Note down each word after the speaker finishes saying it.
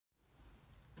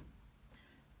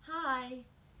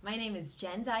My name is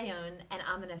Dionne, and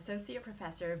I'm an Associate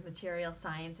Professor of Material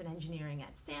Science and Engineering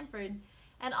at Stanford,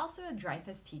 and also a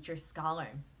Dreyfus Teacher-Scholar.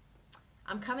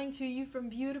 I'm coming to you from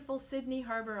beautiful Sydney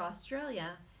Harbour,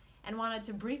 Australia, and wanted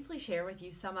to briefly share with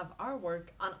you some of our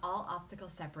work on all-optical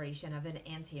separation of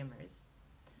enantiomers.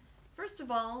 First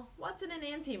of all, what's an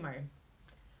enantiomer?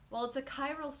 Well, it's a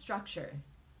chiral structure.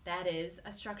 That is,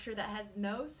 a structure that has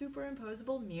no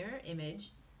superimposable mirror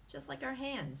image, just like our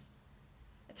hands.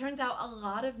 It turns out a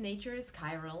lot of nature is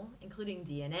chiral, including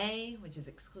DNA, which is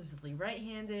exclusively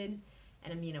right-handed,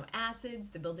 and amino acids,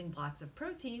 the building blocks of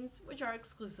proteins, which are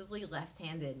exclusively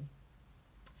left-handed.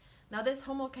 Now, this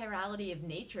homochirality of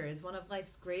nature is one of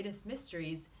life's greatest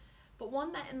mysteries, but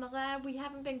one that in the lab we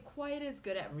haven't been quite as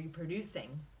good at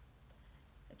reproducing.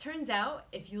 It turns out,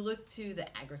 if you look to the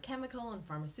agrochemical and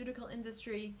pharmaceutical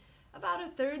industry, about a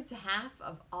third to half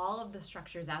of all of the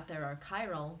structures out there are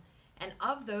chiral, and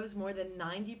of those, more than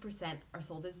 90% are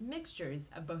sold as mixtures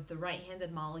of both the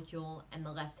right-handed molecule and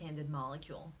the left-handed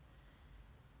molecule.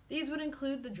 These would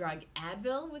include the drug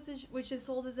Advil, which is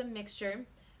sold as a mixture,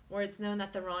 where it's known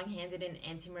that the wrong-handed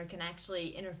enantiomer can actually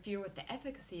interfere with the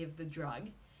efficacy of the drug,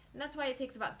 and that's why it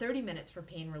takes about 30 minutes for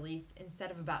pain relief instead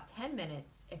of about 10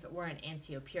 minutes if it were an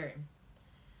enantiopure.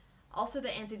 Also, the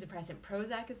antidepressant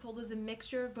Prozac is sold as a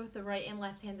mixture of both the right and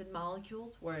left-handed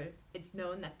molecules, where it's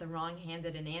known that the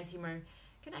wrong-handed enantiomer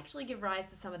can actually give rise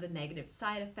to some of the negative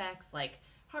side effects like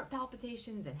heart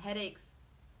palpitations and headaches.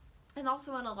 And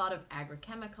also in a lot of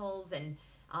agrochemicals and,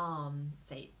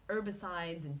 say,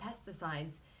 herbicides and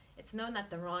pesticides, it's known that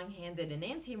the wrong-handed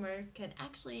enantiomer can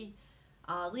actually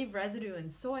leave residue in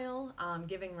soil,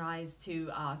 giving rise to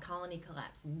colony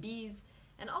collapse in bees,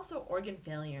 and also organ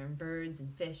failure in birds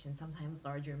and fish and sometimes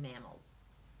larger mammals.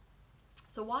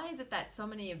 So why is it that so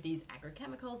many of these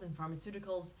agrochemicals and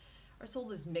pharmaceuticals are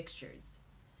sold as mixtures?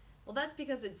 Well, that's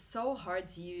because it's so hard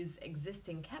to use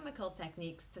existing chemical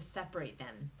techniques to separate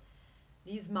them.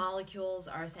 These molecules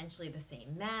are essentially the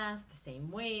same mass, the same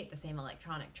weight, the same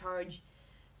electronic charge.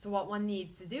 So what one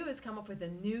needs to do is come up with a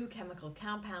new chemical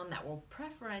compound that will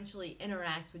preferentially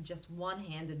interact with just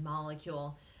one-handed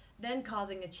molecule, then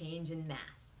causing a change in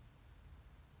mass.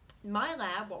 In my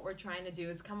lab, what we're trying to do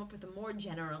is come up with a more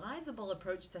generalizable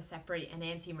approach to separate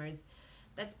enantiomers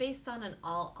that's based on an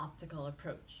all-optical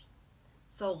approach.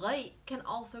 So light can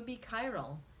also be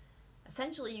chiral.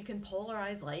 Essentially, you can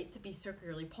polarize light to be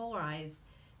circularly polarized,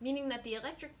 meaning that the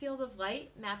electric field of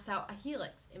light maps out a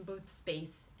helix in both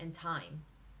space and time.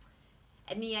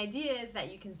 And the idea is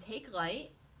that you can take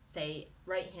light, say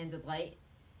right-handed light,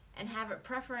 and have it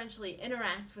preferentially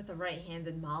interact with a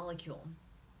right-handed molecule.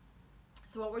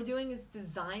 So what we're doing is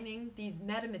designing these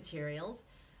metamaterials,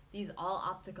 these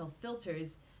all-optical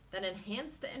filters, that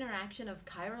enhance the interaction of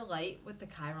chiral light with the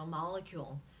chiral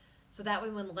molecule. So that way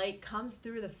when light comes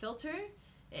through the filter,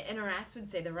 it interacts with,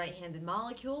 say, the right-handed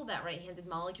molecule. That right-handed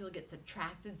molecule gets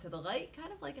attracted to the light,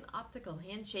 kind of like an optical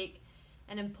handshake,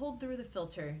 and then pulled through the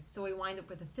filter. So we wind up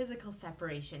with a physical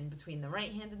separation between the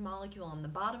right-handed molecule on the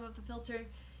bottom of the filter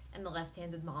and the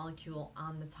left-handed molecule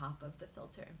on the top of the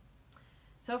filter.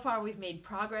 So far we've made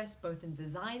progress both in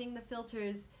designing the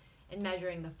filters and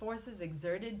measuring the forces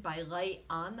exerted by light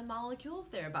on the molecules.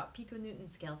 They're about piconewton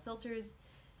scale filters,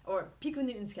 or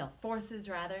piconewton scale forces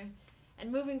rather.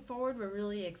 And moving forward, we're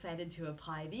really excited to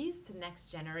apply these to next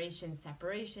generation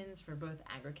separations for both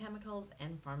agrochemicals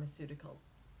and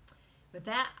pharmaceuticals. With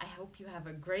that, I hope you have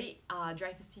a great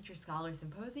Dreyfus Teacher-Scholar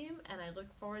Symposium, and I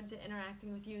look forward to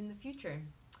interacting with you in the future.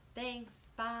 Thanks.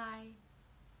 Bye.